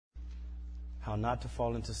how not to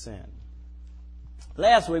fall into sin.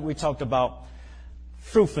 Last week we talked about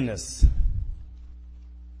fruitfulness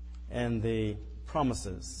and the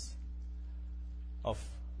promises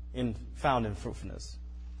found in fruitfulness.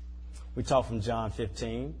 We talked from John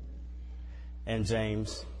 15 and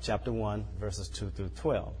James chapter 1, verses 2 through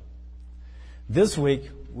 12. This week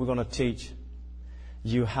we're going to teach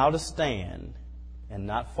you how to stand and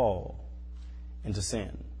not fall into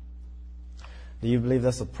sin. Do you believe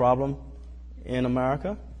that's a problem in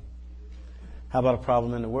America? How about a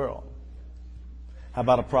problem in the world? How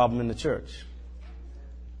about a problem in the church?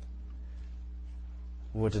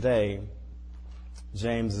 Well, today,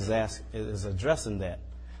 James is addressing that,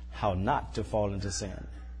 how not to fall into sin.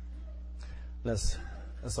 Let's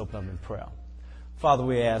open up in prayer. Father,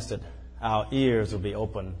 we ask that our ears will be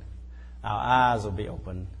open, our eyes will be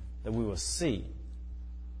open, that we will see,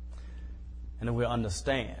 and that we'll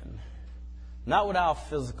understand. Not with our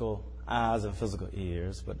physical eyes and physical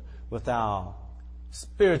ears, but with our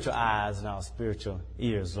spiritual eyes and our spiritual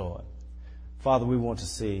ears, Lord. Father, we want to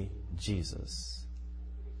see Jesus.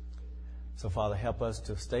 So, Father, help us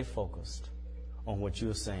to stay focused on what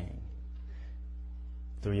you're saying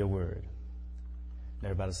through your word.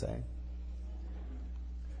 Everybody say?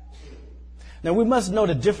 Now, we must know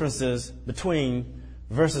the differences between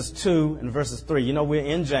verses 2 and verses 3. You know, we're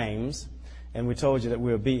in James, and we told you that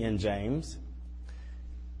we'll be in James.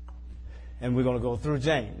 And we're going to go through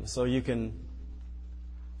James. So you can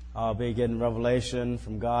be getting revelation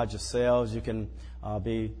from God yourselves. You can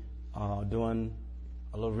be doing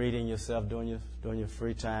a little reading yourself during your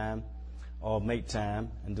free time, or make time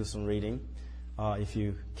and do some reading if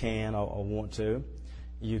you can or want to.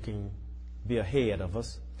 You can be ahead of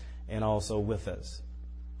us and also with us.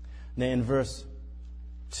 Now in verse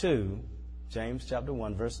 2, James chapter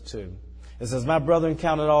 1, verse 2, it says, "My brethren,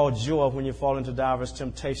 count it all joy when you fall into diverse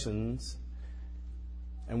temptations."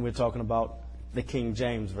 And we're talking about the King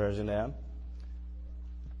James Version there.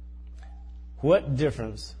 What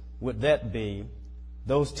difference would that be,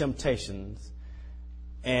 those temptations,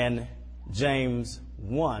 and James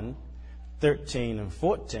 1, 13 and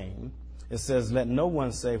 14? It says, "Let no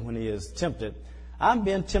one say when he is tempted, I'm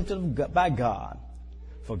being tempted by God.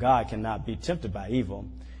 For God cannot be tempted by evil,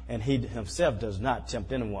 and he himself does not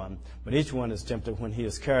tempt anyone. But each one is tempted when he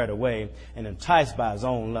is carried away and enticed by his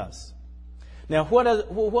own lust." Now,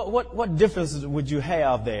 what differences would you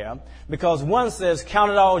have there? Because one says,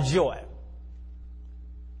 count it all joy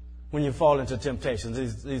when you fall into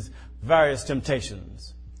temptations, these various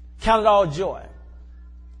temptations. Count it all joy.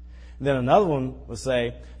 Then another one would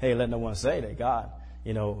say, hey, let no one say that God,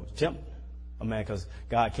 tempt a man, because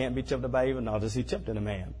God can't be tempted by evil, nor does he tempt any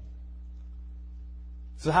man.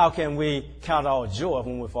 So how can we count all joy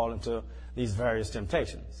when we fall into these various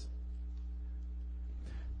temptations?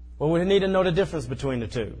 Well, we need to know the difference between the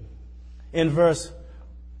two. In verse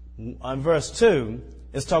 2,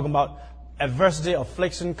 it's talking about adversity,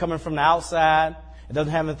 affliction coming from the outside. It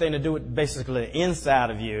doesn't have anything to do with basically the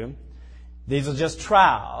inside of you. These are just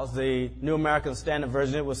trials. The New American Standard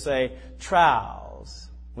Version, it will say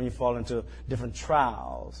trials, when you fall into different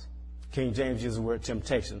trials. King James uses the word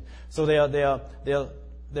temptation. So they're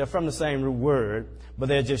from the same root word, but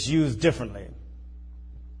they're just used differently.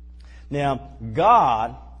 Now,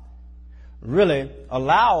 God really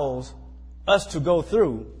allows us to go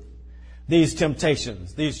through these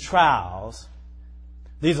temptations, these trials,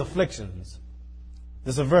 these afflictions,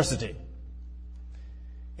 this adversity,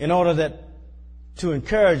 in order to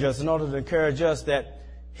encourage us that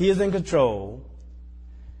he is in control,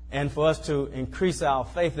 and for us to increase our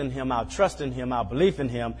faith in him, our trust in him, our belief in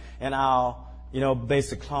him, and our,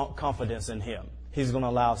 basic confidence in him. He's going to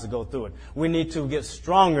allow us to go through it. We need to get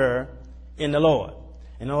stronger in the Lord.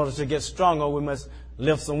 In order to get stronger, we must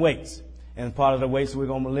lift some weights. And part of the weights we're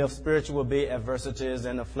going to lift spiritual will be adversities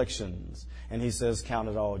and afflictions. And he says, count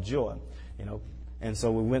it all joy. And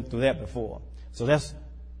so we went through that before. So that's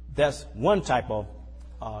one type of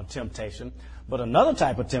temptation. But another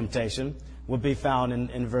type of temptation would be found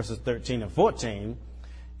in verses 13 and 14.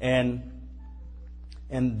 And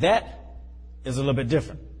that is a little bit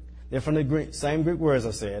different. They're from the same Greek words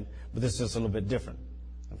I said, but it's just a little bit different.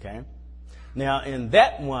 Okay? Now, in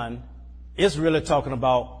that one, it's really talking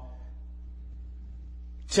about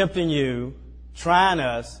tempting you, trying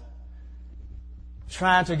to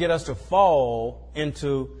get us to fall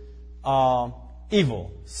into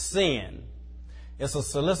evil, sin. It's a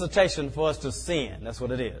solicitation for us to sin. That's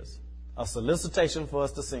what it is. A solicitation for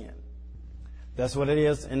us to sin. That's what it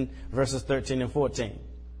is in verses 13 and 14.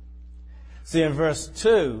 See, in verse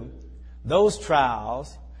 2, those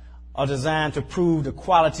trials are designed to prove the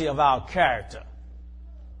quality of our character.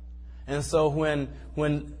 And so when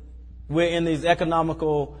we're in these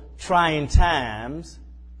economical trying times,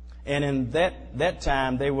 and in that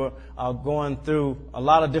time they were going through a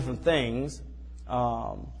lot of different things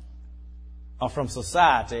from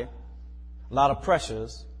society, a lot of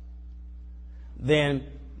pressures, then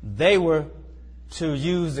they were to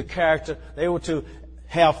use the character, they were to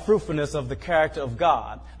have fruitfulness of the character of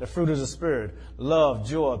God, the fruit of the Spirit, love,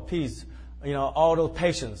 joy, peace, all those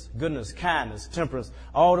patience, goodness, kindness, temperance,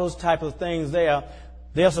 all those type of things they're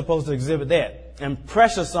supposed to exhibit that. And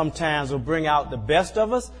pressure sometimes will bring out the best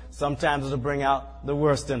of us, sometimes it'll bring out the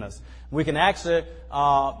worst in us. We can actually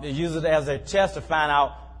use it as a test to find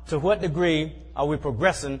out to what degree are we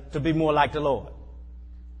progressing to be more like the Lord.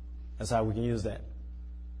 That's how we can use that.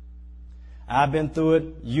 I've been through it,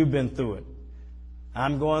 you've been through it.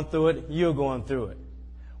 I'm going through it, you're going through it.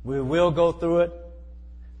 We will go through it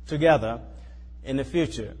together in the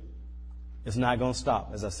future. It's not going to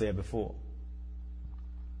stop, as I said before.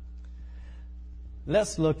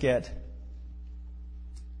 Let's look at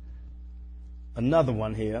another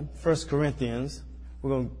one here. 1 Corinthians. We're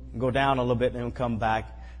going to go down a little bit and we'll come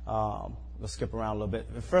back. We'll skip around a little bit.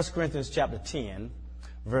 1 Corinthians chapter 10,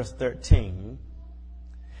 verse 13.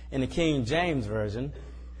 In the King James Version,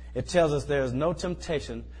 it tells us there is no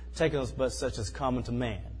temptation taken us but such as common to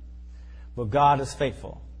man. But God is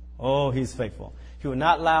faithful. Oh, He's faithful. He will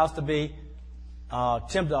not allow us to be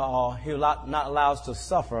tempted, or He will not allow us to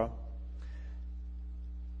suffer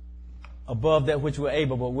above that which we're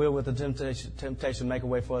able, but will with the temptation make a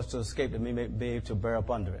way for us to escape, that we may be able to bear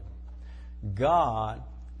up under it. God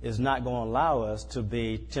is not going to allow us to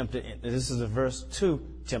be tempted. This is a verse 2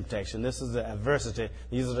 temptation. This is the adversity.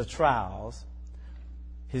 These are the trials.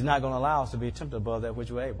 He's not going to allow us to be tempted above that which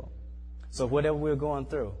we're able. So whatever we're going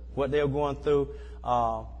through, what they were going through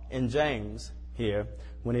in James here,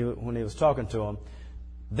 when he was talking to them,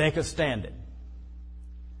 they could stand it.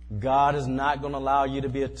 God is not going to allow you to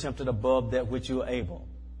be tempted above that which you are able.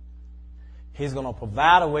 He's going to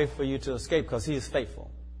provide a way for you to escape because He is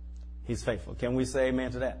faithful. He's faithful. Can we say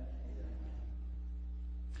amen to that?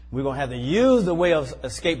 We're going to have to use the way of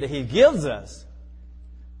escape that He gives us,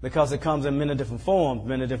 because it comes in many different forms,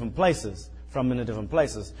 many different places, from many different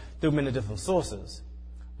places, through many different sources.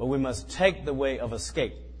 But we must take the way of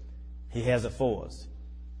escape. He has it for us.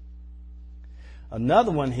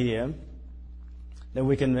 Another one here that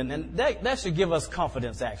we can, and that should give us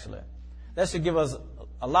confidence, actually. That should give us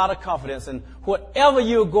a lot of confidence in whatever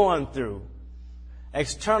you're going through,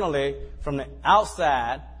 externally, from the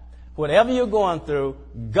outside, whatever you're going through,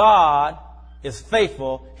 God is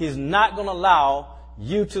faithful. He's not going to allow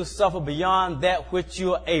you to suffer beyond that which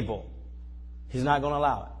you are able. He's not going to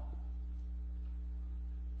allow it.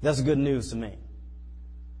 That's good news to me.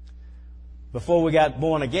 Before we got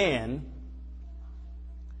born again,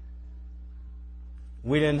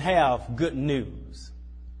 we didn't have good news.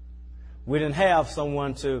 We didn't have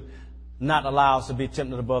someone to not allow us to be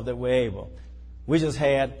tempted above that we're able. We just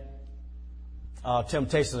had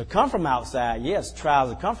temptations that come from outside. Yes, trials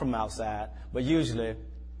that come from outside, but usually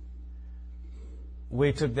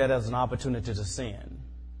we took that as an opportunity to sin.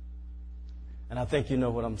 And I think you know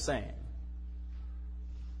what I'm saying.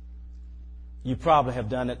 You probably have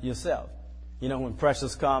done it yourself. When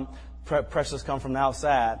pressures come from the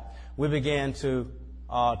outside, we begin to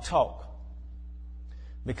talk,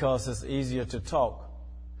 because it's easier to talk,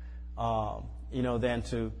 than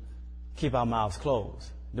to keep our mouths closed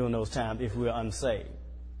during those times if we're unsaved.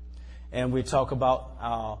 And we talk about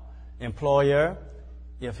our employer,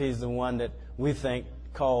 if he's the one that we think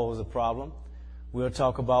caused the problem. We'll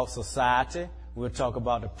talk about society. We'll talk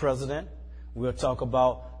about the president. We'll talk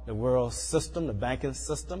about the world system, the banking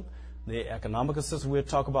system, the economical system. We'll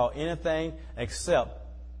talk about anything except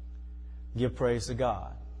give praise to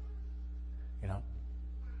God,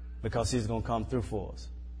 because He's going to come through for us.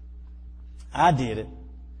 I did it.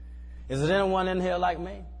 Is there anyone in here like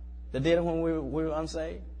me that did it when we were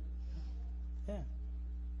unsaved? Yeah.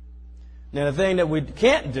 Now, the thing that we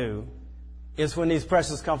can't do is when these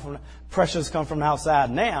pressures come from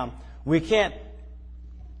outside now, we can't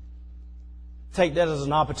take that as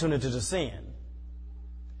an opportunity to sin.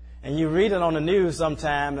 And you read it on the news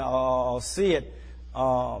sometime, or see it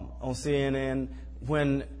on CNN,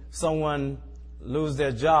 when someone loses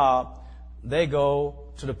their job, they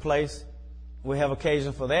go to the place, we have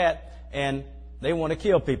occasion for that, and they want to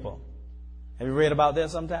kill people. Have you read about that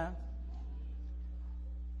sometime?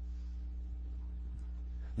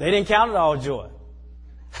 They didn't count it all joy.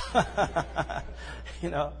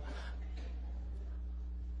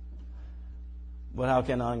 But how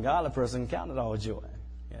can an ungodly person count it all joy?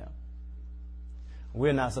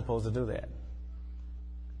 We're not supposed to do that.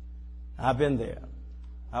 I've been there.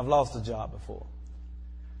 I've lost a job before.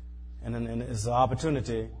 And it's an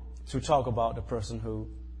opportunity to talk about the person who,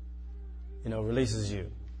 releases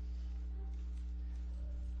you.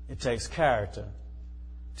 It takes character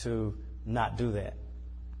to not do that.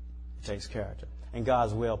 It takes character. And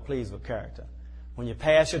God's well pleased with character. When you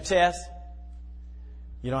pass your test,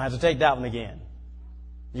 you don't have to take that one again.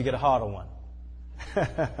 You get a harder one.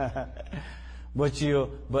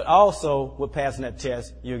 But also with passing that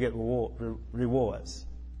test, you'll get rewards.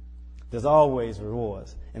 There's always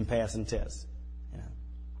rewards in passing tests. Yeah.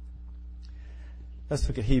 Let's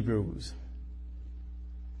look at Hebrews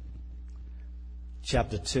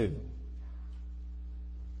chapter 2.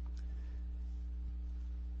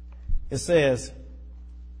 It says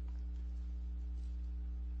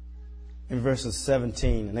in verses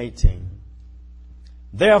 17 and 18,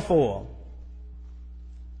 therefore,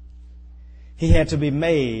 he had to be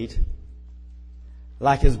made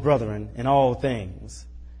like his brethren in all things,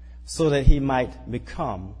 so that he might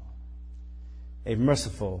become a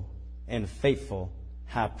merciful and faithful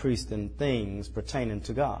high priest in things pertaining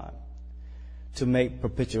to God, to make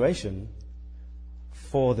propitiation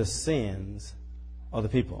for the sins of the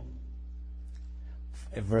people.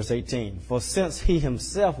 At verse 18, for since he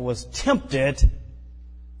himself was tempted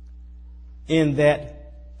in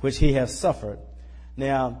that which he has suffered.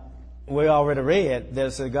 Now, we already read that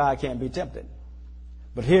it says God can't be tempted.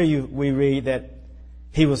 But here we read that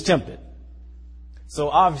he was tempted. So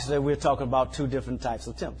obviously we're talking about two different types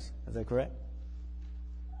of tempts. Is that correct?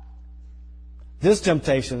 This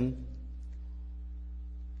temptation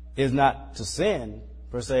is not to sin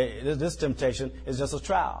per se. This temptation is just a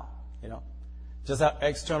trial, just our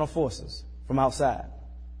external forces from outside.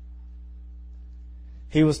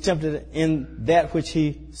 He was tempted in that which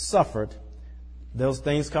he suffered. Those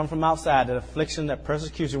things come from outside. That affliction, that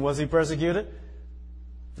persecution. Was he persecuted?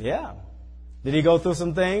 Yeah. Did he go through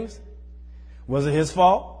some things? Was it his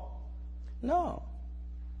fault? No.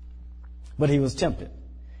 But he was tempted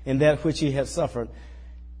in that which he had suffered.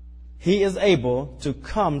 He is able to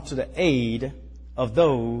come to the aid of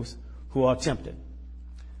those who are tempted.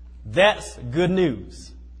 That's good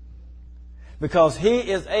news. Because he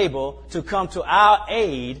is able to come to our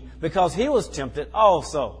aid because he was tempted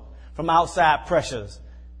also from outside pressures.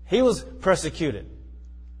 He was persecuted.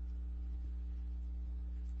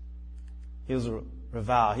 He was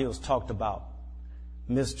reviled. He was talked about,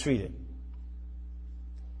 mistreated.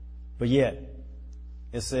 But yet,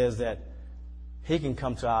 it says that he can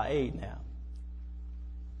come to our aid now.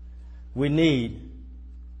 We need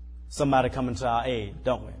somebody coming to our aid,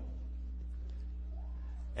 don't we?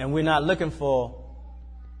 And we're not looking for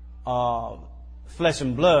flesh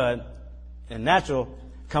and blood and natural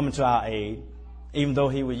coming to our aid, even though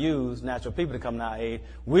he would use natural people to come to our aid.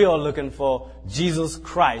 We are looking for Jesus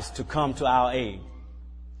Christ to come to our aid.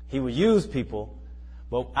 He will use people,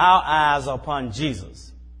 but our eyes are upon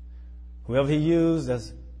Jesus. Whoever he used,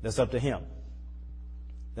 that's up to him.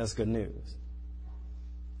 That's good news.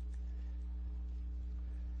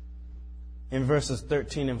 In verses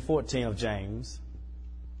 13 and 14 of James,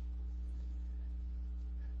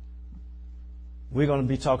 we're going to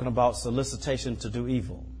be talking about solicitation to do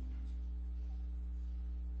evil.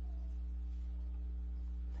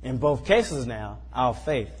 In both cases now, our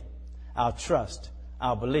faith, our trust,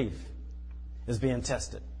 our belief is being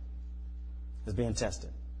tested. Is being tested.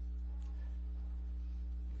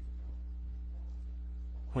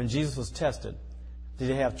 When Jesus was tested, did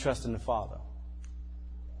he have trust in the Father?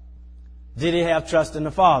 Did he have trust in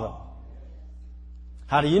the Father?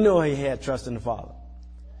 How do you know he had trust in the Father?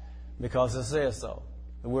 Because it says so.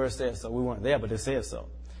 The Word says so. We weren't there, but it says so.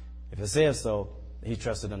 If it says so, he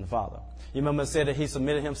trusted in the Father. You remember it said that he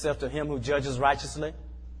submitted himself to him who judges righteously?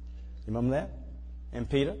 You remember that? In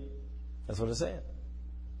Peter? That's what it said.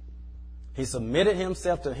 He submitted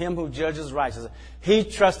himself to him who judges righteously. He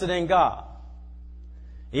trusted in God.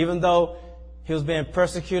 Even though he was being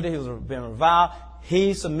persecuted, he was being reviled,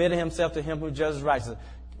 he submitted himself to him who judges righteously.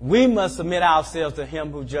 We must submit ourselves to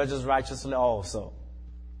him who judges righteously also.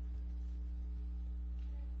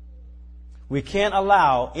 We can't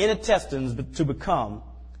allow any testings to become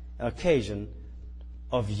an occasion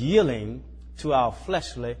of yielding to our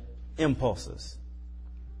fleshly impulses.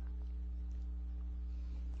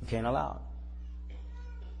 We can't allow it.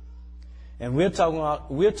 And we're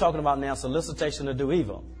talking about now solicitation to do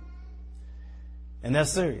evil. And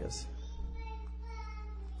that's serious.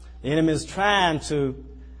 The enemy is trying to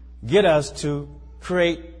get us to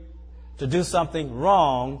do something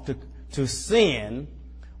wrong, to sin.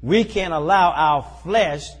 We can't allow our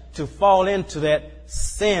flesh to fall into that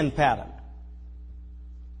sin pattern.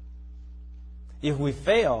 If we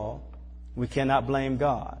fail We cannot blame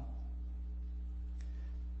God.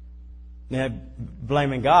 Now,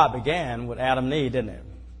 blaming God began with Adam and Eve, didn't it?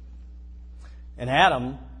 And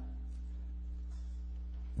Adam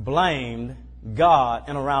blamed God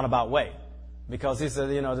in a roundabout way because he said,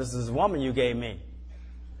 this is the woman you gave me.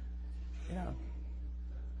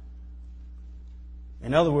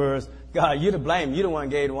 In other words, God, you to blame. You the one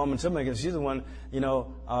gave the woman to me because she's the one,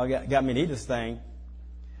 got me to eat this thing.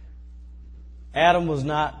 Adam was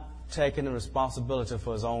not taking the responsibility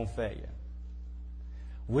for his own failure.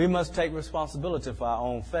 We must take responsibility for our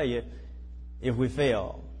own failure if we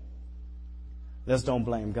fail. Let's don't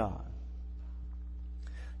blame God.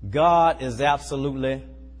 God is absolutely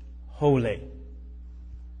holy.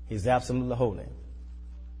 He's absolutely holy.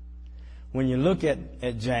 When you look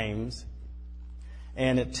at James,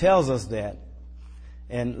 and it tells us that,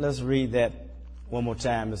 and let's read that one more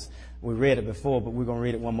time. We read it before, but we're going to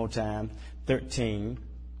read it one more time. 13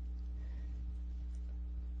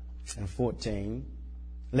 and 14.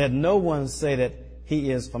 Let no one say that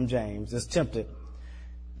he is, from James, is tempted.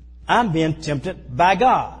 I'm being tempted by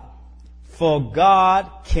God. For God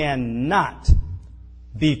cannot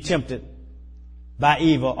be tempted by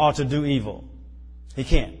evil or to do evil. He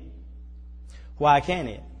can't. Why can't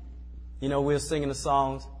he? We're singing the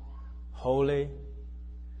songs, holy,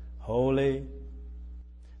 holy.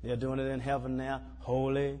 They're doing it in heaven now.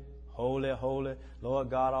 Holy, holy, holy.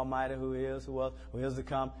 Lord God Almighty, who is, who was, who is to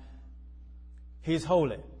come. He's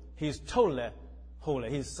holy. He's totally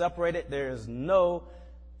holy. He's separated. There is no,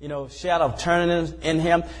 shadow of turning in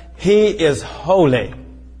him. He is holy.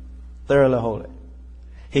 Thoroughly holy.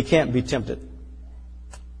 He can't be tempted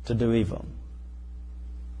to do evil.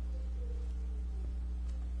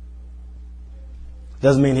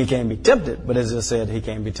 Doesn't mean he can't be tempted, but as I said, he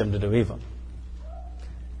can't be tempted to do evil.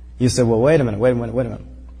 You say, well, wait a minute.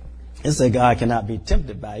 It says God cannot be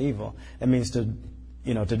tempted by evil. That means to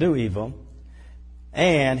do evil.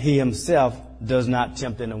 And he himself does not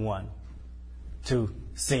tempt anyone to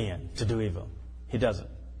sin, to do evil. He doesn't.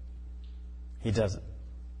 He doesn't.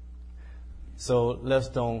 So let's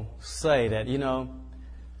don't say that,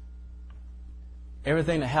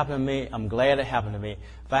 everything that happened to me, I'm glad it happened to me.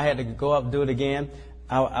 If I had to go up and do it again,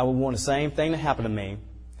 I would want the same thing to happen to me.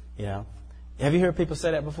 Have you heard people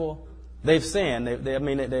say that before? They've sinned.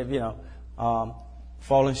 They've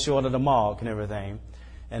fallen short of the mark and everything.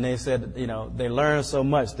 And they said, they learned so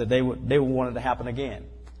much that they would want it to happen again.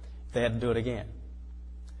 If they had to do it again.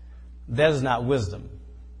 That is not wisdom.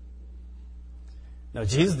 No,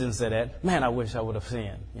 Jesus didn't say that. Man, I wish I would have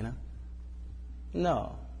sinned,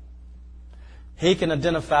 No. He can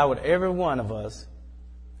identify with every one of us,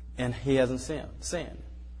 and he hasn't sinned.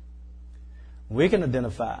 We can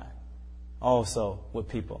identify also with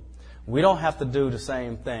people. We don't have to do the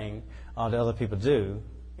same thing that other people do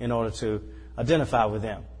in order to identify with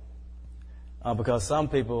them. Because some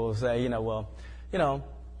people will say,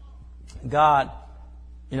 God,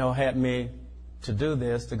 had me to do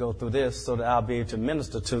this, to go through this, so that I'll be able to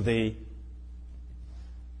minister to the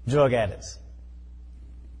drug addicts.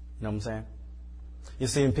 You know what I'm saying? You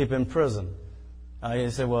see people in prison. You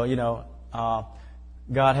say,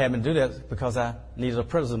 God had me do that because I needed a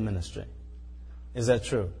prison ministry. Is that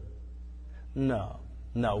true? No.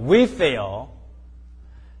 We fail,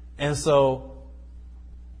 and so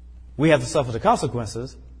we have to suffer the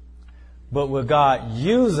consequences. But will God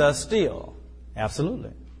use us still?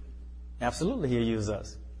 Absolutely. Absolutely, He'll use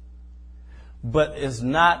us. But it's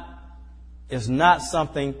not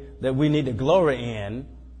something that we need to glory in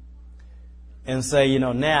and say,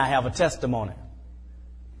 now I have a testimony.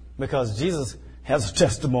 Because Jesus has a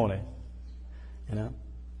testimony.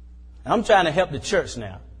 I'm trying to help the church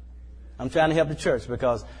now. I'm trying to help the church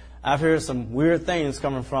because I've heard some weird things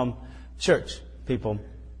coming from church people.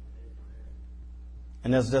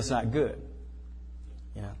 And that's not good.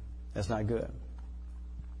 That's not good.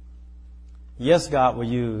 Yes, God will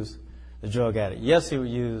use the drug addict. Yes, He will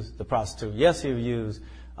use the prostitute. Yes, He will use,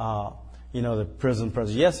 the prison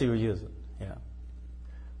person. Yes, He will use it.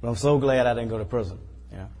 But I'm so glad I didn't go to prison.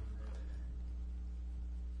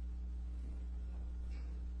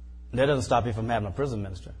 That doesn't stop you from having a prison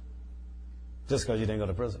ministry. Just because you didn't go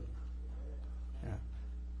to prison.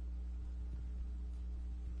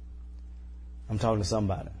 I'm talking to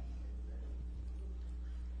somebody.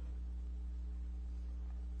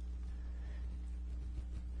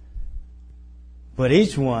 But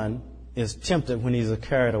each one is tempted when he's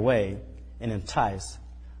carried away and enticed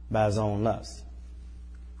by his own lust.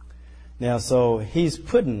 Now, so he's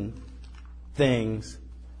putting things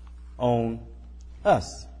on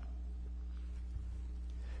us.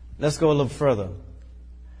 Let's go a little further.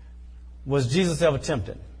 Was Jesus ever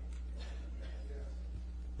tempted?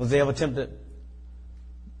 Was he ever tempted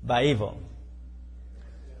by evil?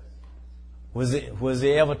 Was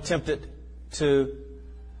he ever tempted to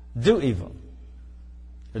do evil?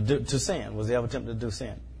 To sin? Was he ever tempted to do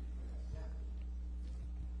sin?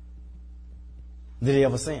 Did he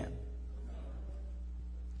ever sin?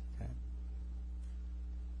 Okay.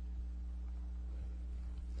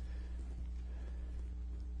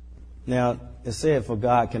 Now, it said, for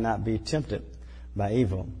God cannot be tempted by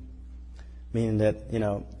evil, meaning that,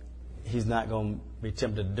 he's not going to be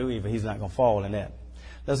tempted to do evil. He's not going to fall in that.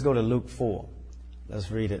 Let's go to Luke 4.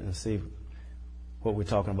 Let's read it and see what we're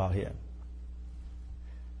talking about here.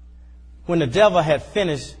 When the devil had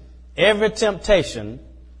finished every temptation,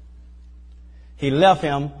 he left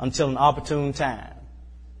him until an opportune time.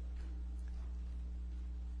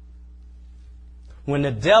 When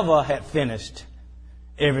the devil had finished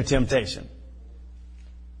every temptation.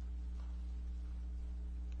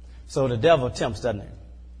 So the devil tempts, doesn't he?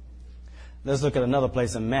 Let's look at another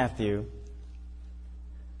place in Matthew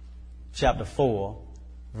chapter 4,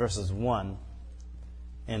 verses 1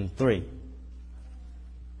 and 3.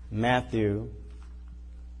 Matthew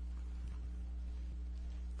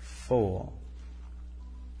 4,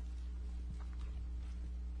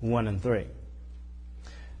 1 and 3.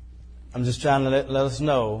 I'm just trying to let us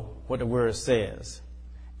know what the Word says.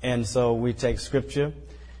 And so we take Scripture,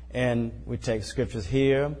 and we take Scriptures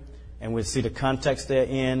here, and we see the context they're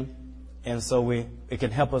in, and so it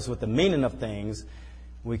can help us with the meaning of things.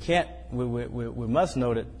 We must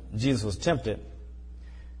know that Jesus was tempted.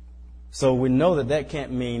 So we know that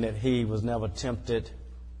can't mean that he was never tempted,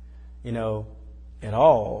 at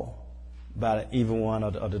all by the evil one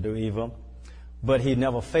or to do evil. But he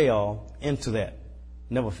never fell into that.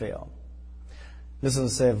 Never fell. Listen to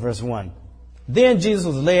say verse 1. Then Jesus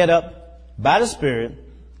was led up by the Spirit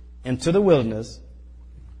into the wilderness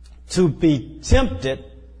to be tempted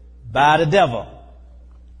by the devil.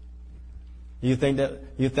 You think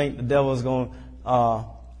the devil is going to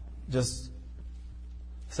just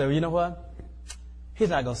say, well, you know what? He's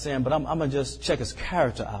not going to sin, but I'm going to just check his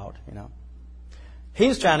character out,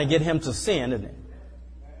 He's trying to get him to sin, isn't he?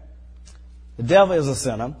 The devil is a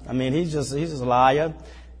sinner. I mean, he's just a liar.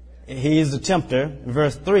 He's the tempter. In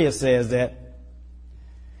verse 3 it says that,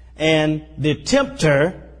 and the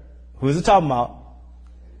tempter, who is he talking about?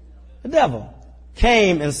 The devil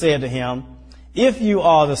came and said to him, if you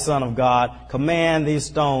are the Son of God, command these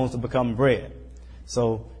stones to become bread.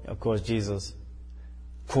 So, of course, Jesus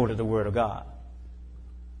quoted the Word of God.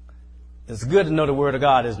 It's good to know the Word of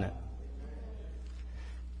God, isn't it?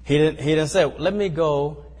 He didn't say, let me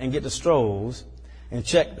go and get the scrolls and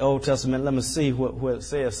check the Old Testament. Let me see what it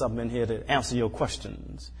says something in here to answer your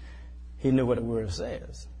questions. He knew what the Word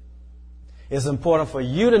says. It's important for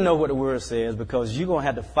you to know what the Word says because you're going to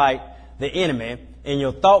have to fight the enemy in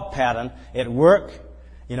your thought pattern at work,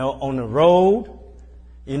 on the road.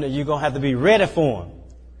 You're going to have to be ready for him.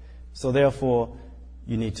 So therefore,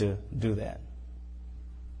 you need to do that.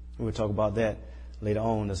 We'll talk about that later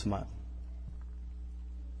on this month.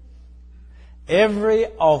 Every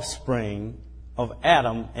offspring of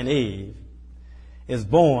Adam and Eve is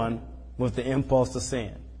born with the impulse to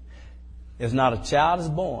sin. It's not a child is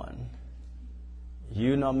born.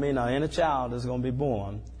 You know me, now any child is going to be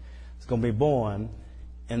born. It's going to be born,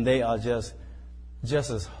 and they are just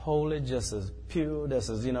as holy, just as pure, just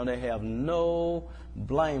as, they have no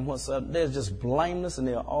blame whatsoever. They're just blameless, and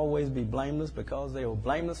they'll always be blameless because they were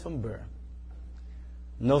blameless from birth.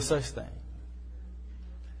 No such thing.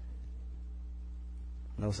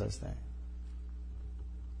 No such thing.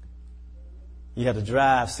 You have to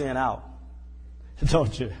drive sin out,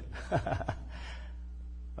 don't you?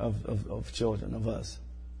 of children, of us.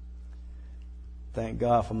 Thank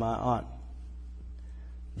God for my aunt.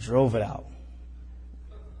 Drove it out.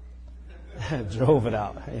 Drove it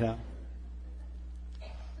out,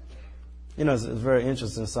 it's very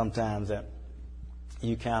interesting sometimes that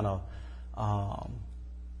you kind of,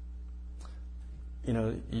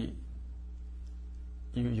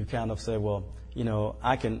 you kind of say, well,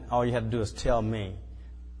 all you have to do is tell me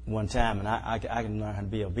one time and I can learn how to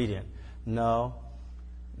be obedient. No,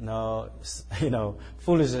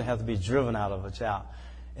 foolishness has to be driven out of a child.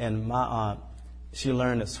 And my aunt, she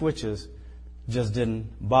learned that switches just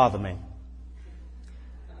didn't bother me.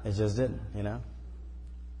 It just didn't,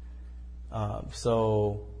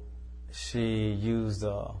 So she used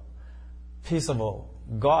a piece of a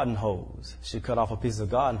garden hose. She cut off a piece of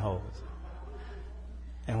garden hose.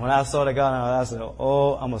 And when I saw the garden hose, I said, I'm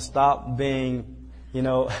going to stop being,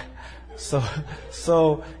 so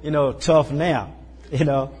tough now,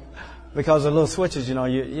 because the little switches,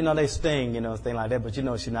 they sting, thing like that. But she's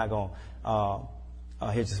not going to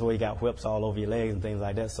hitches where you got whips all over your legs and things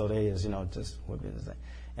like that. So they is, just whipping.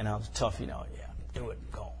 And I was tough, yeah, do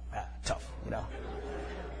it, go, tough,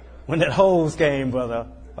 When that hose came, brother,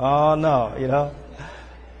 oh no,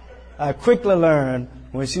 I quickly learned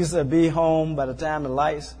when she said be home by the time the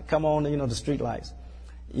lights come on, the street lights.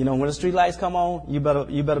 When the street lights come on, you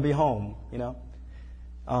better be home,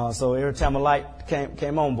 So every time a light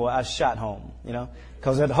came on, boy, I shot home,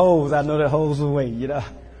 because that hose, I know that hose was waiting,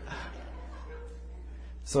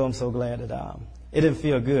 So I'm so glad that it didn't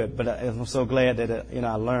feel good, but I'm so glad that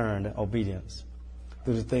I learned obedience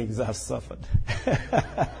through the things I've suffered.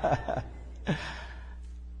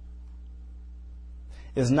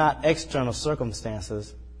 It's not external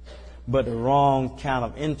circumstances, but the wrong kind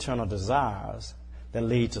of internal desires that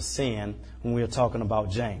lead to sin when we're talking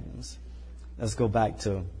about James. Let's go back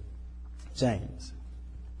to James.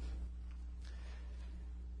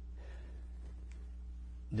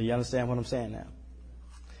 Do you understand what I'm saying now?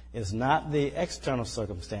 It's not the external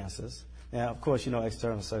circumstances. Now, of course,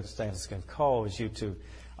 external circumstances can cause you to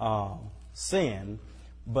sin,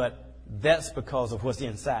 but that's because of what's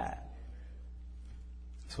inside.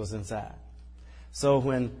 It's what's inside. So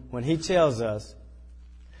when he tells us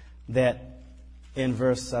that in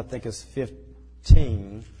verse, I think it's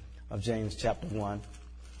 15 of James chapter 1,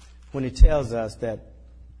 when he tells us that,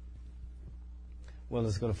 well,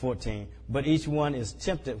 let's go to 14. But each one is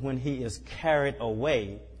tempted when he is carried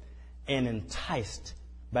away and enticed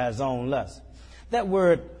by his own lust. That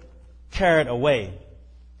word, carried away,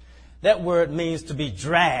 that word means to be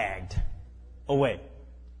dragged away.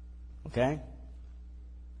 Okay?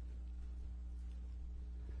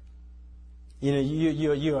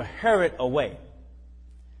 You're hurried away.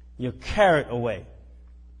 You're carried away.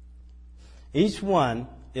 Each one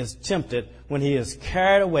is tempted when he is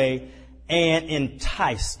carried away and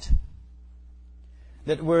enticed.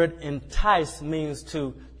 That word entice means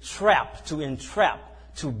to trap, to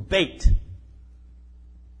entrap, to bait.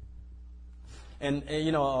 And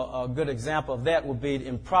a good example of that would be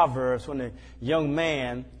in Proverbs when a young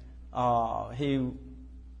man, he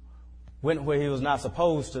went where he was not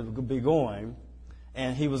supposed to be going,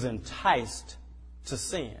 and he was enticed to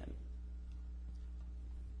sin.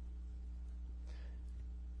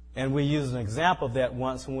 And we used an example of that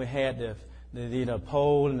once when we had the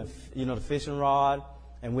pole and the fishing rod,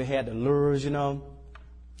 and we had the lures,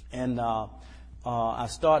 And I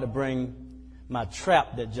started to bring my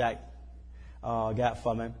trap that Jack got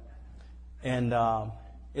for me, and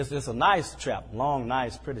it's a nice trap, long,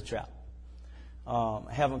 nice, pretty trap. I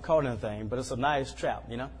haven't caught anything, but it's a nice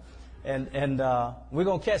trap, And we're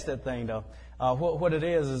gonna catch that thing though. What it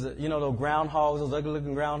is those groundhogs, those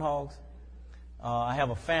ugly-looking groundhogs. I have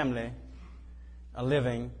a family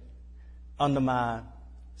living under my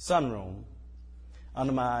sunroom,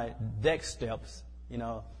 under my deck steps,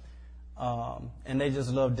 and they just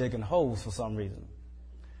love digging holes for some reason.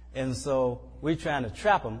 And so we're trying to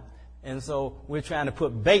trap them, and so we're trying to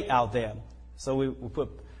put bait out there. So we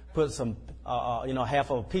put some, half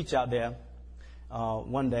of a peach out there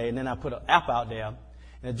one day, and then I put an apple out there,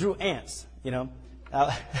 and it drew ants,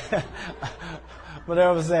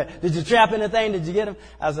 Whatever said, did you trap anything? Did you get them?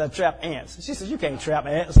 I said, I trapped ants. She said, you can't trap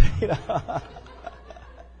ants.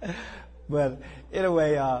 But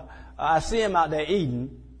anyway, I see him out there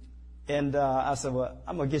eating, and I said, well,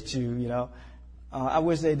 I'm going to get you, I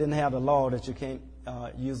wish they didn't have the law that you can't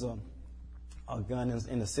use a gun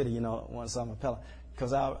in the city, once I'm a pellet,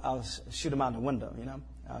 because I'll shoot him out the window,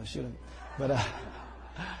 I'll shoot him. But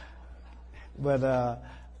those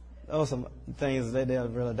are some things that are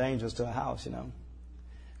really dangerous to a house,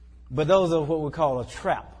 But those are what we call a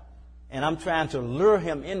trap. And I'm trying to lure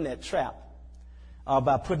him in that trap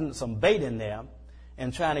by putting some bait in there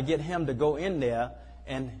and trying to get him to go in there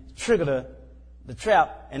and trigger the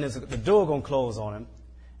trap, and the door going to close on him,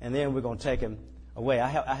 and then we're going to take him away. I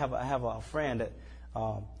have a friend that,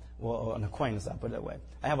 an acquaintance, I put it that way.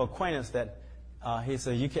 I have an acquaintance that he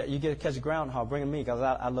said, you get to catch a groundhog, bring him me, because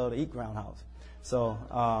I love to eat groundhogs. So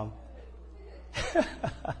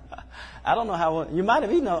I don't know how you might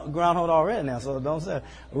have eaten a groundhog already now, so don't say,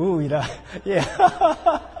 ooh, yeah.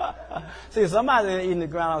 See, somebody's eating the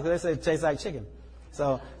groundhog because they say it tastes like chicken.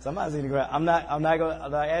 So somebody's eating the groundhog. I'm not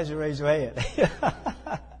going to ask you to raise your hand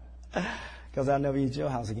because I'll never eat your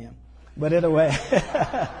house again. But anyway,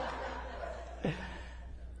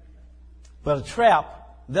 but a trap,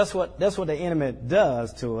 that's what the enemy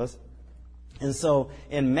does to us. And so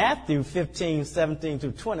in Matthew 15:17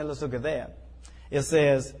 through 20, let's look at that. It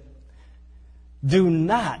says, do you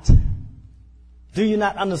not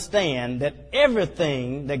understand that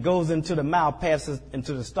everything that goes into the mouth passes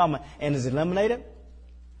into the stomach and is eliminated?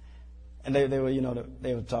 And they were,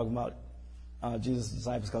 they were talking about Jesus'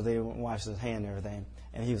 disciples because they didn't wash his hand and everything.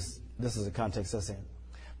 And this is the context that's in.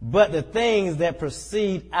 But the things that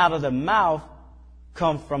proceed out of the mouth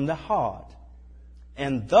come from the heart,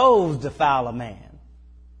 and those defile a man.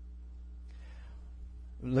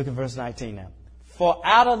 Look at verse 19 now. For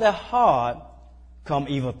out of the heart come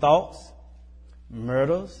evil thoughts,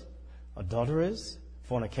 murders, adulteries,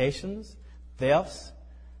 fornications, thefts,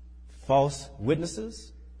 false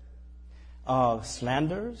witnesses,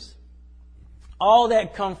 slanders. All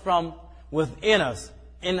that come from within us,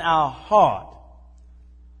 in our heart.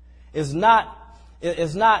 It's not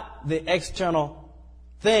the external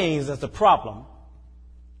things that's the problem.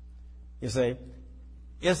 You see,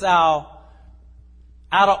 it's our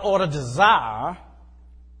out of order desire,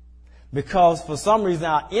 because for some reason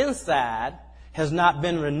our inside has not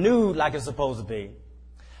been renewed like it's supposed to be.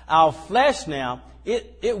 Our flesh now,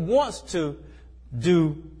 it wants to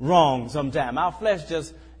do wrong sometime. Our flesh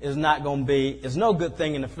just is not going to be, it's no good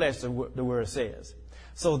thing in the flesh, the word says.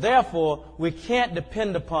 So therefore, we can't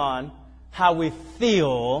depend upon how we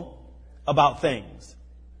feel about things.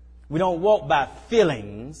 We don't walk by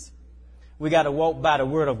feelings. We got to walk by the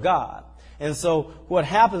Word of God. And so what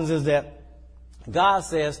happens is that God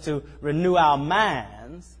says to renew our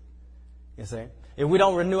minds. You see, if we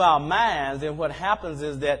don't renew our minds, then what happens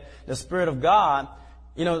is that the Spirit of God,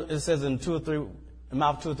 it says in the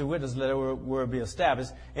mouth of 2 or 3 witnesses, let every word be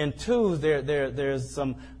established. In twos, there's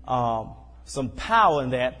some power in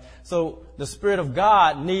that. So the Spirit of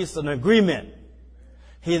God needs an agreement.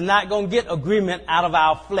 He's not going to get agreement out of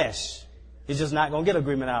our flesh. He's just not going to get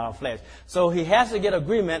agreement out of our flesh. So he has to get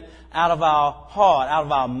agreement out of our heart, out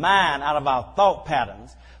of our mind, out of our thought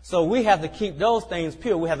patterns. So we have to keep those things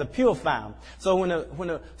pure. We have to purify them. So when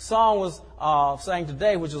the song was sang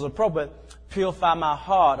today, which was appropriate, purify my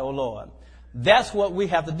heart, O Lord. That's what we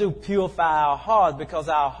have to do, purify our heart, because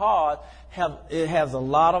our heart has a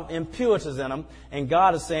lot of impurities in them. And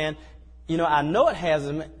God is saying, I know it has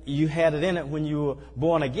them. You had it in it when you were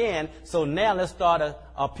born again. So now let's start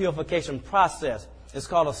a purification process. It's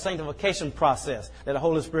called a sanctification process that the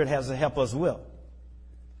Holy Spirit has to help us with.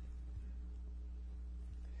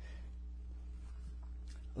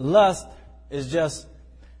 Lust is just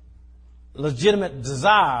legitimate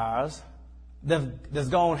desires that's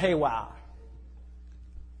gone haywire,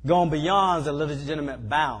 gone beyond the legitimate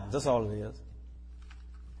bounds. That's all it is.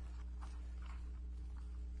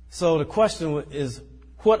 So the question is,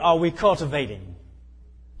 what are we cultivating?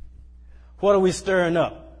 What are we stirring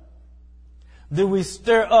up? Do we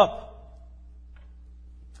stir up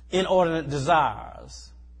inordinate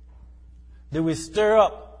desires? Do we stir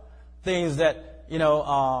up things that,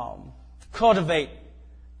 cultivate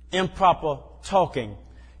improper talking?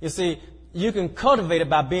 You see, you can cultivate it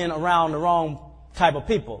by being around the wrong type of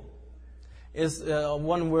people. It's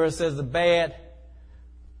one word says the bad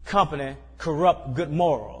company corrupt good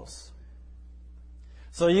morals.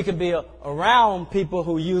 So you can be around people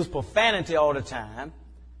who use profanity all the time,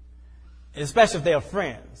 especially if they are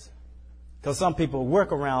friends. Because some people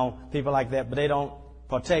work around people like that, but they don't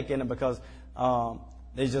partake in it because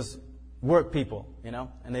they just work people,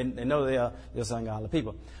 and they know they're ungodly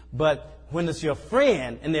people. But when it's your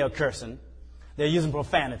friend and they're cursing, they're using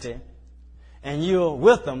profanity, and you're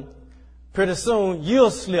with them, pretty soon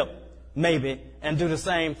you'll slip, maybe, and do the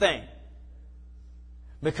same thing.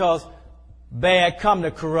 Because bad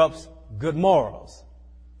company corrupts good morals.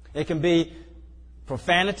 It can be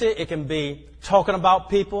profanity. It can be talking about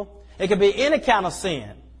people. It can be any kind of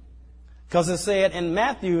sin. Because it said in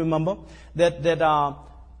Matthew, remember, that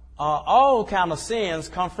all kind of sins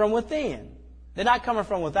come from within. They're not coming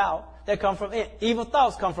from without. They come from in. Evil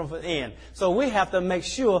thoughts come from within. So we have to make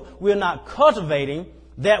sure we're not cultivating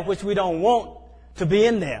that which we don't want to be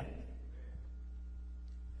in there.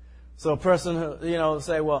 So a person who,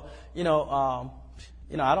 say, well,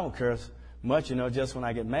 I don't curse much, just when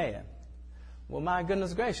I get mad. Well, my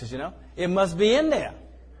goodness gracious, it must be in there.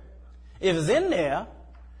 If it's in there,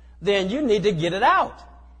 then you need to get it out.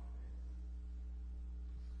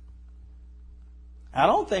 I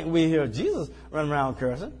don't think we hear Jesus running around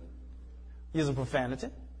cursing, using profanity.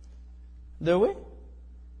 Do we?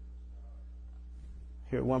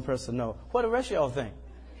 Hear one person know. What the rest of y'all think?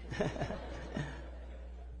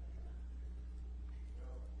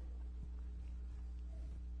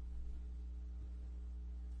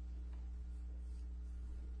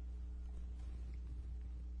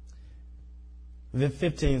 Verse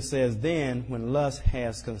 15 says, then when lust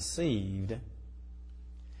has conceived,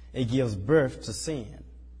 it gives birth to sin.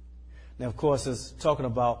 Now, of course, it's talking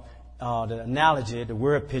about the analogy, the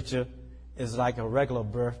word picture is like a regular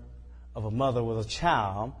birth of a mother with a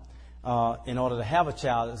child. in order to have a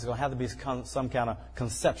child, it's going to have to be some kind of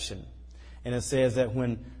conception. And it says that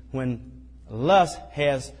when lust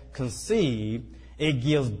has conceived, it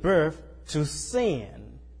gives birth to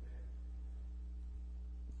sin.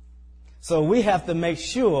 So we have to make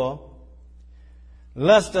sure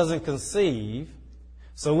lust doesn't conceive.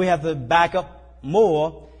 So we have to back up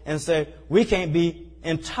more and say we can't be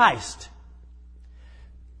enticed.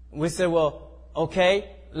 We say, well,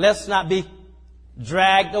 okay, let's not be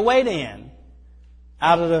dragged away then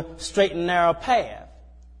out of the straight and narrow path.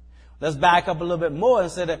 Let's back up a little bit more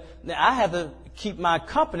and say that I have to keep my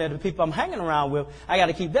company, the people I'm hanging around with. I got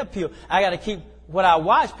to keep that pure. I got to keep what I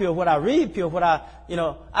watch pure, what I read pure, I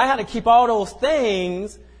got to keep all those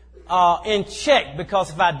things in check, because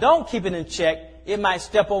if I don't keep it in check, it might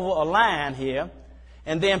step over a line here.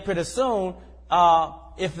 And then pretty soon,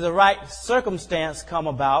 if the right circumstance come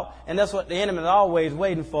about, and that's what the enemy is always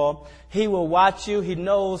waiting for, he will watch you. He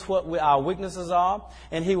knows what our weaknesses are,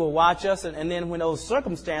 and he will watch us. And then when those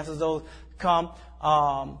circumstances those come,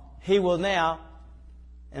 he will now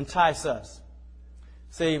entice us.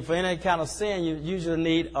 See, for any kind of sin, you usually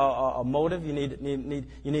need a motive. You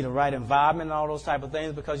need a right environment and all those type of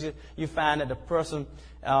things, because you find that the person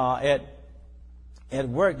at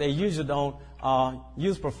work, they usually don't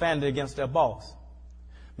use profanity against their boss,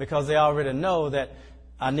 because they already know that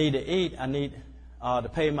I need to eat, I need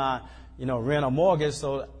to pay my rent or mortgage,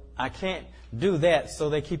 so I can't do that. So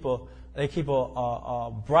they keep a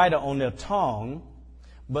bridle on their tongue,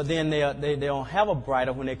 but then they don't have a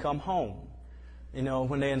bridle when they come home.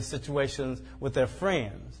 When they're in situations with their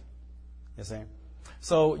friends. You see?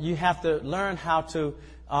 So you have to learn how to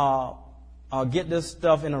get this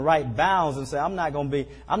stuff in the right bounds and say, I'm not going to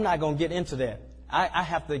get into that. I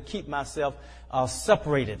have to keep myself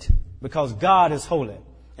separated, because God is holy.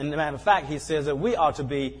 And as a matter of fact, he says that we ought to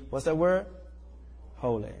be, what's that word?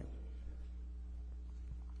 Holy.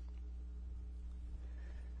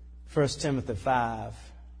 1 Timothy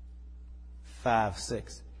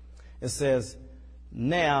 5:6. It says,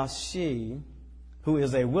 now she, who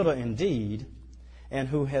is a widow indeed, and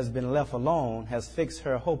who has been left alone, has fixed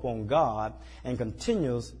her hope on God, and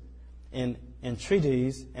continues in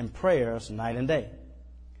entreaties and prayers night and day.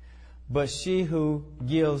 But she who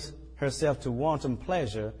gives herself to wanton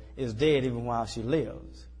pleasure is dead even while she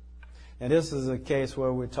lives. And this is a case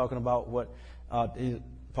where we're talking about what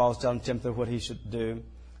Paul's telling Timothy what he should do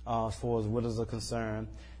as far as widows are concerned.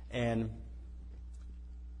 And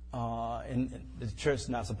the church is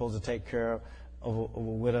not supposed to take care of a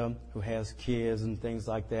widow who has kids and things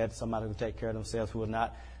like that. Somebody who take care of themselves, who are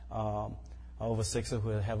not over 60, who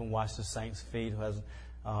haven't washed the saints' feet, who hasn't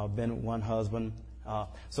been with one husband.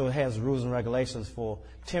 So it has rules and regulations for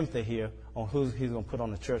Timothy here on who he's going to put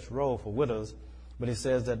on the church roll for widows. But he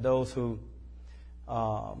says that those widows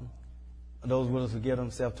who give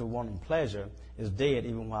themselves to wanton pleasure is dead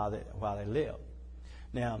even while they live.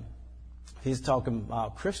 Now, if he's talking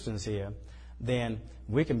about Christians here, then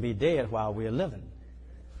we can be dead while we're living.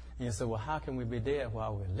 And you say, well, how can we be dead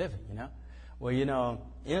while we're living? Well,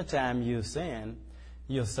 anytime you sin,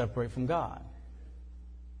 you'll separate from God.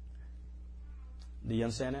 Do you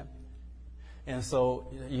understand that? And so,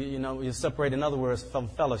 you separate, in other words, from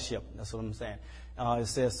fellowship. That's what I'm saying. It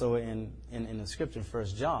says so in the scripture in 1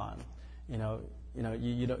 John.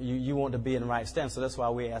 You want to be in the right stand. So that's why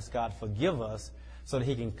we ask God to forgive us, so that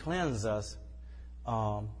he can cleanse us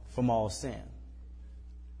from all sin.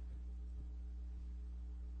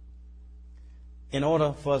 In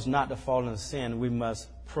order for us not to fall into sin, we must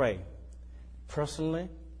pray personally.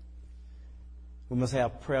 We must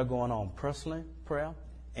have prayer going on personally, prayer,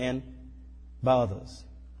 and by others.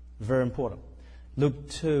 Very important. Luke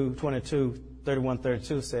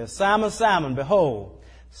 2:22-31-32 says, Simon, Simon, behold,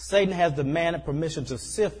 Satan has demanded permission to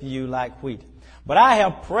sift you like wheat. But I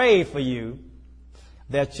have prayed for you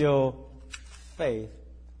that your faith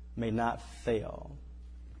may not fail.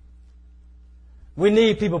 We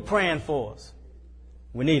need people praying for us.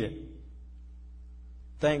 We need it.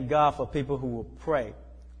 Thank God for people who will pray,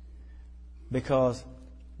 because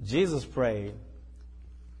Jesus prayed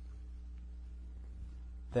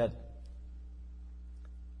that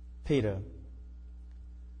Peter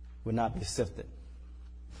would not be sifted.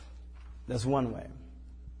 That's one way.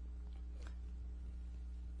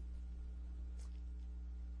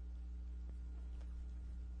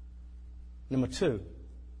 Number 2,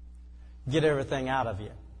 get everything out of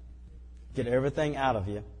you. Get everything out of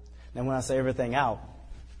you. Now, when I say everything out,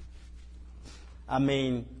 I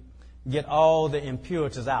mean get all the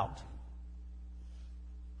impurities out.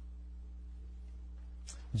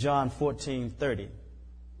 John 14:30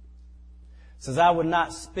 says, I would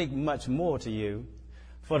not speak much more to you,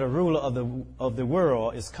 For the ruler of the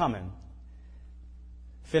world is coming.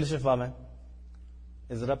 Finish it for me.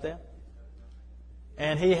 Is it up there?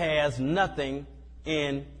 And he has nothing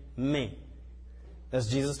in me. That's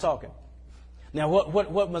Jesus talking. Now,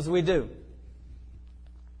 what must we do?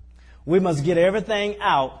 We must get everything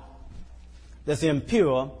out that's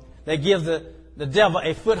impure, that gives the devil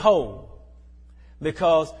a foothold.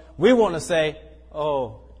 Because we want to say,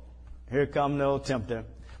 oh, here come no tempter.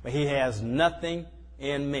 But he has nothing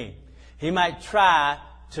in me. He might try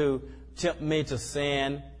to tempt me to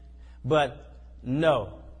sin, but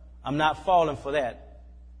no, I'm not falling for that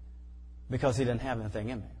because he doesn't have anything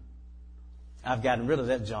in me. I've gotten rid of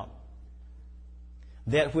that junk.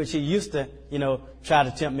 That which he used to, try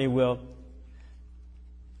to tempt me with,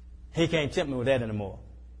 he can't tempt me with that anymore.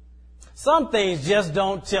 Some things just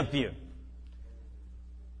don't tempt you.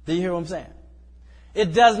 Do you hear what I'm saying?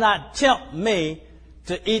 It does not tempt me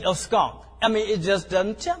to eat a skunk. I mean, it just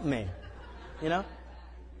doesn't tempt me.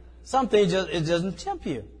 Some things it doesn't tempt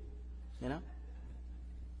you.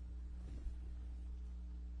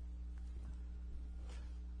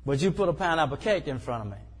 But you put a pineapple cake in front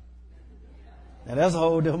of me. Now that's a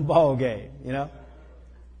whole different ball game,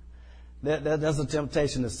 That's a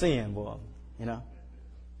temptation to sin, boy,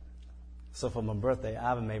 So for my birthday,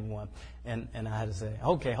 Ivan made one, and I had to say,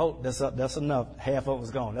 okay, hold, that's enough. Half of it was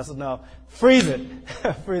gone. That's enough. Freeze it.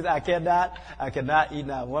 Freeze it. I cannot eat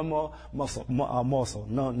not one more morsel.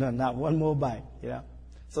 No, not one more bite,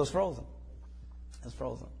 So it's frozen. It's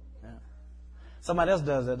frozen. Yeah. Somebody else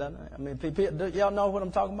does that, doesn't it? I mean, people, y'all know what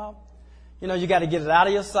I'm talking about? You got to get it out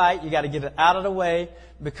of your sight. You got to get it out of the way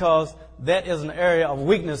because that is an area of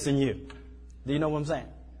weakness in you. Do you know what I'm saying?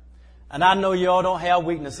 And I know y'all don't have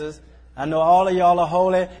weaknesses. I know all of y'all are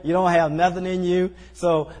holy. You don't have nothing in you.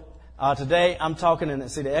 So today I'm talking and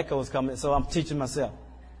see the echo is coming. So I'm teaching myself.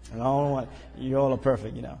 And I don't want you all are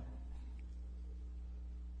perfect,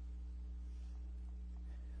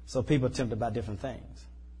 So people are tempted by different things.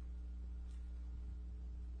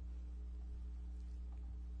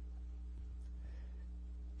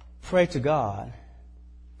 Pray to God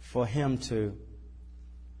for him to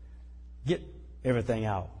get everything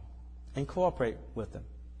out and cooperate with him.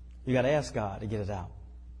 You got to ask God to get it out.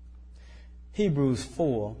 Hebrews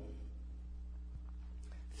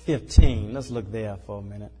 4:15. Let's look there for a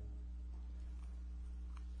minute.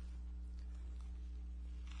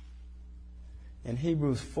 In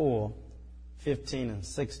Hebrews 4:15 and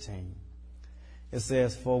 16, it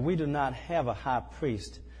says, "For we do not have a high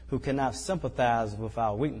priest who cannot sympathize with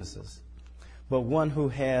our weaknesses, but one who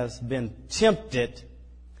has been tempted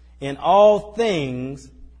in all things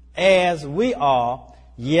as we are,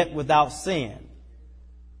 yet without sin."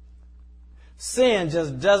 Sin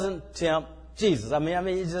just doesn't tempt Jesus. I mean,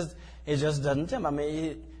 it just doesn't tempt. I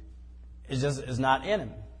mean, it just is not in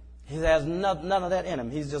him. He has none of that in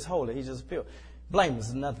him. He's just holy. He's just pure.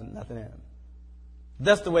 Blameless, nothing in him.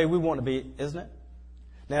 That's the way we want to be, isn't it?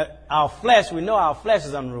 Now, we know our flesh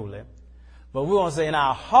is unruly, but we want to say in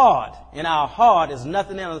our heart is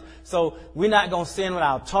nothing in us. So we're not going to sin with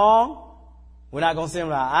our tongue. We're not going to sin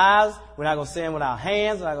with our eyes. We're not going to sin with our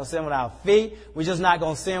hands. We're not going to sin with our feet. We're just not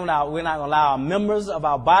going to sin we're not going to allow our members of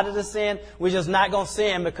our body to sin. We're just not going to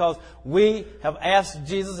sin because we have asked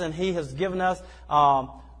Jesus and he has given us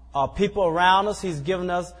people around us. He's given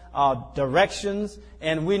us directions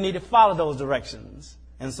and we need to follow those directions.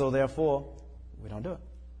 And so therefore, we don't do it.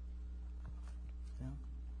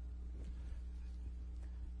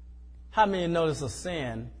 How many know it's a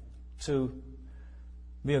sin to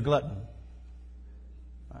be a glutton?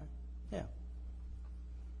 Right? Yeah.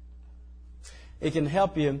 It can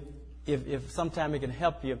help you, if sometime it can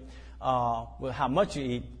help you with how much you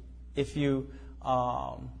eat, if you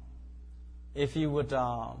would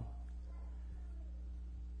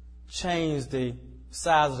change the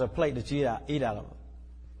size of the plate that you eat out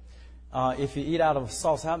of. If you eat out of a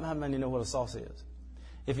saucer, how many know what a saucer is?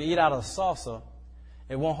 If you eat out of a saucer,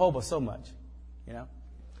 it won't hold but so much,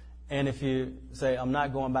 And if you say, I'm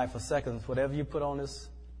not going back for seconds, whatever you put on this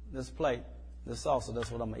plate, this saucer,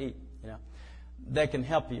 that's what I'm going to eat, That can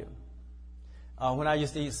help you. When I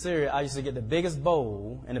used to eat cereal, I used to get the biggest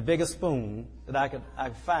bowl and the biggest spoon that I could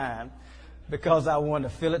find because I wanted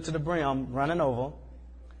to fill it to the brim, running over.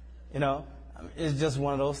 It's just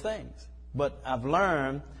one of those things. But I've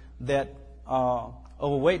learned that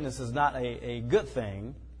overweightness is not a good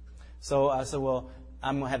thing. So I said, well,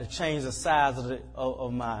 I'm going to have to change the size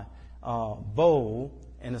of my bowl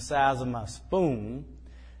and the size of my spoon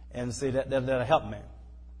and see that'll help me.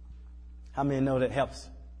 How many know that helps?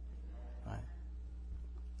 Right.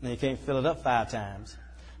 Now you can't fill it up 5 times,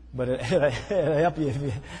 but it'll help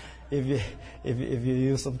you if you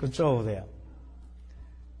use some control there.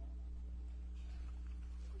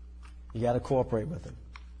 You got to cooperate with him.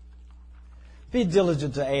 Be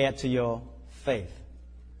diligent to add to your faith.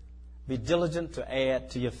 Be diligent to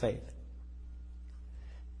add to your faith.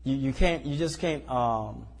 You just can't,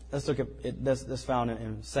 let's look at it, that's found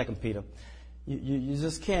in 2 Peter. You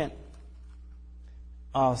just can't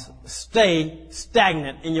stay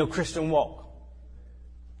stagnant in your Christian walk.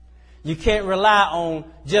 You can't rely on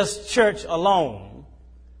just church alone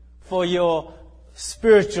for your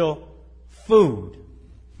spiritual food.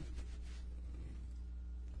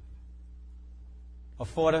 A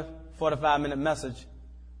 45-minute message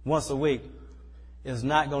once a week is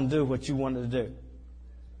not going to do what you wanted to do.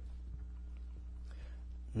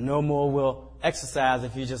 No more will exercise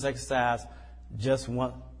if you just exercise just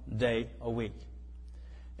one day a week.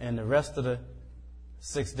 And the rest of the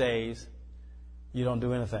 6 days, you don't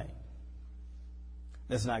do anything.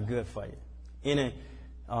 That's not good for you. Any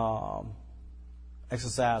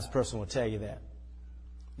exercise person will tell you that.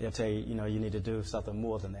 They'll tell you, you need to do something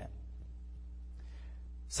more than that.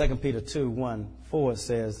 2 Peter 2:1-4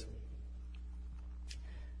 says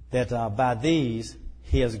that by these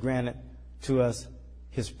he has granted to us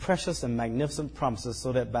his precious and magnificent promises,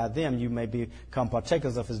 so that by them you may become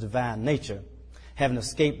partakers of his divine nature, having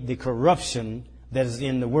escaped the corruption that is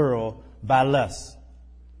in the world by lust.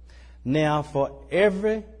 Now for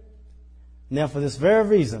this very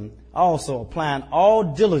reason, also applying all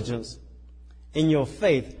diligence in your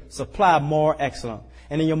faith, supply more excellence.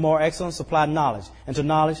 And in your more excellence, supply knowledge. And to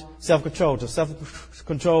knowledge, self-control. To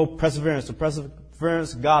self-control, perseverance. To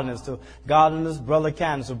perseverance, godliness. To godliness, brotherly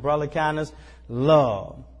kindness. To brotherly kindness,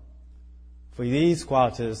 love. For these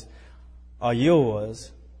qualities are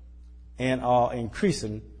yours and are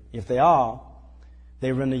increasing. If they are,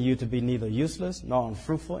 they render you to be neither useless nor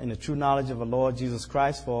unfruitful in the true knowledge of the Lord Jesus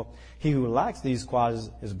Christ. For he who lacks these qualities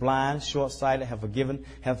is blind, short-sighted, have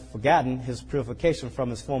forgotten his purification from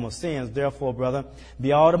his former sins. Therefore, brother,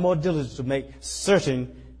 be all the more diligent to make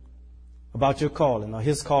certain about your calling, or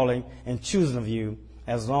his calling and choosing of you.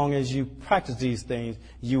 As long as you practice these things,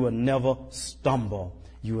 you will never stumble.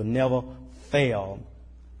 You will never fail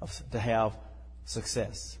to have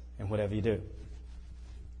success in whatever you do.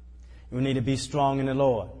 We need to be strong in the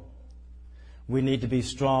Lord. We need to be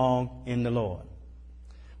strong in the Lord.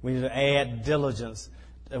 We need to add diligence.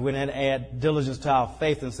 We need to add diligence to our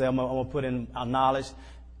faith and say, I'm going to put in our knowledge.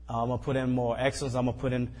 I'm going to put in more excellence. I'm going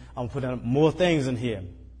to put in more things in here.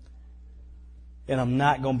 And I'm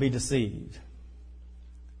not going to be deceived.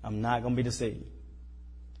 I'm not going to be deceived.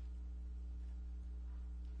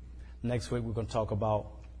 Next week we're going to talk about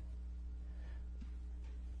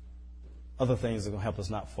other things that are going to help us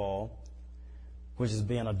not fall, which is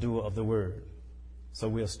being a doer of the word. So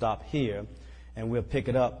we'll stop here and we'll pick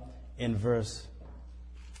it up in verse,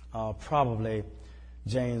 probably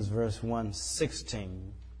James verse 1:16,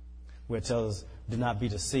 where it tells us, do not be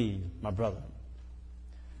deceived, my brother.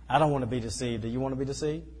 I don't want to be deceived. Do you want to be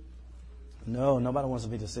deceived? No, nobody wants to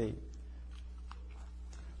be deceived.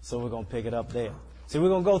 So we're going to pick it up there. See, we're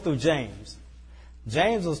going to go through James.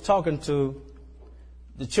 James was talking to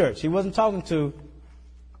the church. He wasn't talking to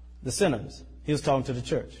the sinners. He was talking to the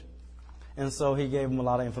church. And so he gave them a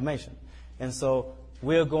lot of information. And so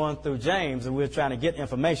we're going through James and we're trying to get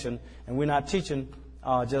information, and we're not teaching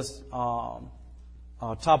just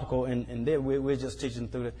topical in there. We're just teaching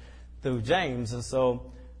through James. And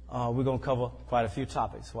so we're going to cover quite a few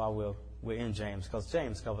topics while we're in James, because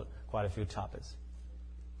James covered quite a few topics.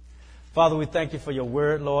 Father, we thank you for your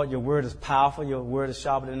word, Lord. Your word is powerful. Your word is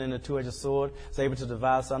sharper than any two-edged sword. It's able to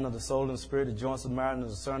divide asunder the soul and the spirit, the joints of the marrow, and the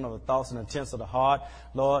discerning of the thoughts and intents of the heart.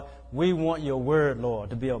 Lord, we want your word, Lord,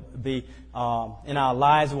 to be in our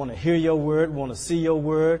lives. We want to hear your word. We want to see your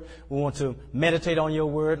word. We want to meditate on your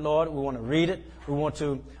word, Lord. We want to read it. We want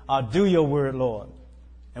to do your word, Lord.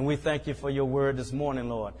 And we thank you for your word this morning,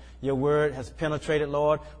 Lord. Your word has penetrated,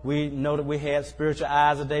 Lord. We know that we had spiritual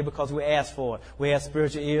eyes today because we asked for it. We had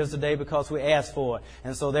spiritual ears today because we asked for it.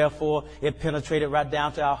 And so therefore, it penetrated right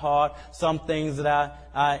down to our heart. Some things that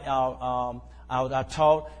I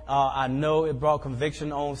taught, I know it brought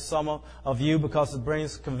conviction on some of you because it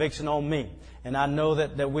brings conviction on me. And I know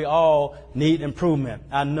that we all need improvement.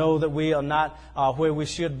 I know that we are not where we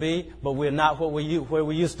should be, but we're not where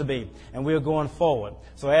we used to be. And we're going forward.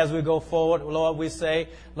 So as we go forward, Lord, we say,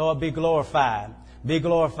 Lord, be glorified. Be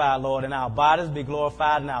glorified, Lord, in our bodies. Be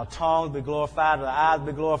glorified in our tongues. Be glorified in our eyes.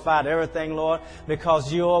 Be glorified in everything, Lord,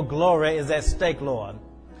 because your glory is at stake, Lord.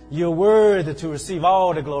 You're worthy to receive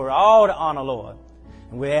all the glory, all the honor, Lord.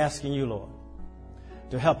 And we're asking you, Lord,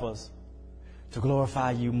 to help us to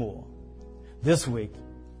glorify you more this week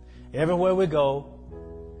everywhere we go,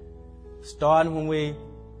 starting when we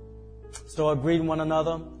start greeting one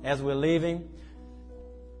another as we're leaving,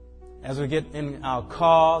 as we get in our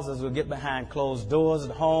cars, as we get behind closed doors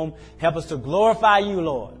at home. Help us to glorify you,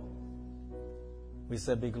 Lord. We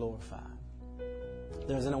said be glorified. If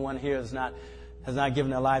there's anyone here has not given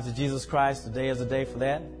their life to Jesus Christ, today is the day for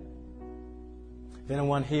that. If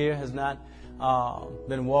anyone here has not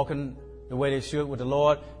been walking the way they should with the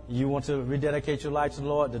Lord, you want to rededicate your life to the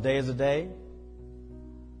Lord, today is the day.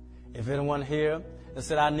 If anyone here has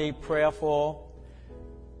said, I need prayer for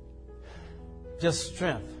just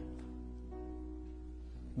strength,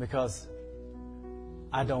 because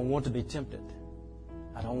I don't want to be tempted.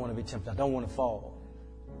 I don't want to be tempted. I don't want to fall.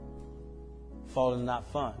 Falling is not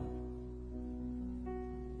fun.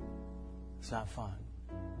 It's not fun.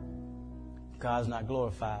 God's not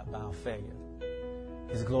glorified by our failure.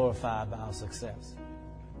 He's glorified by our success,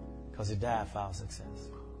 because He died for our success.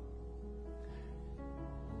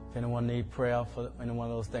 If anyone needs prayer for any one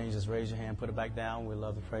of those things, just raise your hand, put it back down. We'd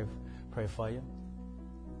love to pray for you.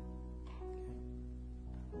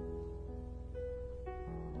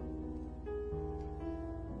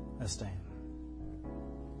 Let's stand.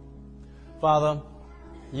 Father,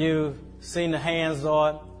 you've seen the hands,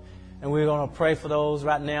 Lord, and we're going to pray for those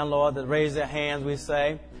right now, Lord, that raise their hands, we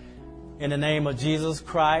say, in the name of Jesus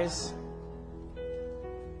Christ.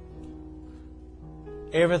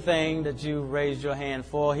 Everything that you raised your hand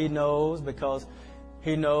for, He knows, because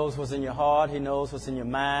He knows what's in your heart. He knows what's in your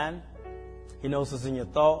mind. He knows what's in your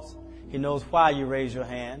thoughts. He knows why you raise your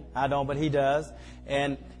hand. I don't, but He does.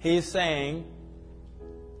 And He's saying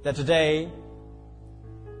that today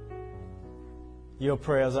your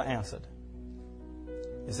prayers are answered.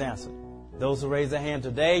 It's answered. Those who raise their hand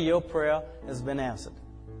today, your prayer has been answered.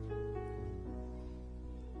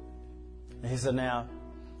 And He said, now,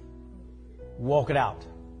 walk it out.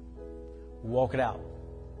 Walk it out.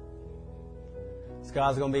 So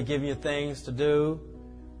God's going to be giving you things to do.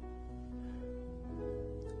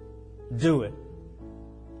 Do it.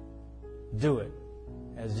 Do it.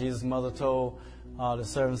 As Jesus' mother told the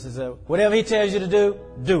servants, He said, whatever He tells you to do,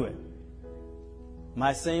 do it.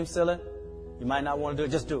 Might seem silly. You might not want to do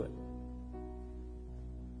it. Just do it.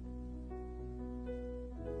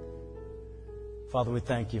 Father, we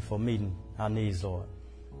thank you for meeting our needs, Lord.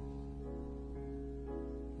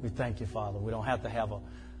 We thank you, Father. We don't have to have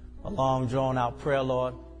a long, drawn-out prayer,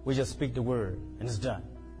 Lord. We just speak the word, and it's done.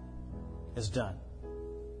 It's done.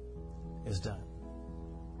 It's done.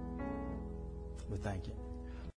 We thank you.